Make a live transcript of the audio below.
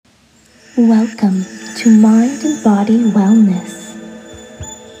Welcome to Mind and Body Wellness.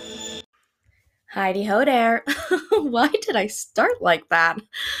 Heidi ho there. Why did I start like that?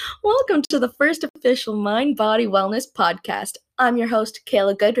 Welcome to the first official Mind Body Wellness podcast. I'm your host,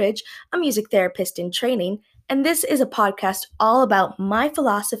 Kayla Goodridge, a music therapist in training, and this is a podcast all about my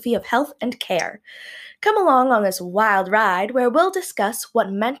philosophy of health and care. Come along on this wild ride where we'll discuss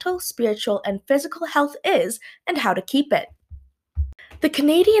what mental, spiritual, and physical health is and how to keep it. The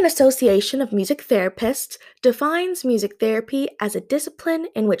Canadian Association of Music Therapists defines music therapy as a discipline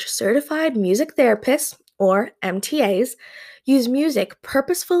in which certified music therapists, or MTAs, use music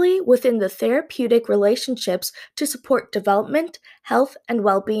purposefully within the therapeutic relationships to support development, health, and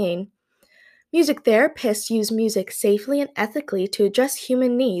well being. Music therapists use music safely and ethically to address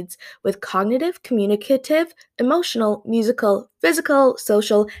human needs with cognitive, communicative, emotional, musical, physical,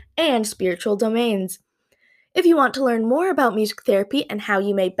 social, and spiritual domains. If you want to learn more about music therapy and how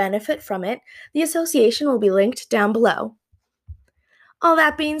you may benefit from it, the association will be linked down below. All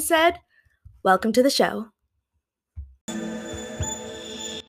that being said, welcome to the show.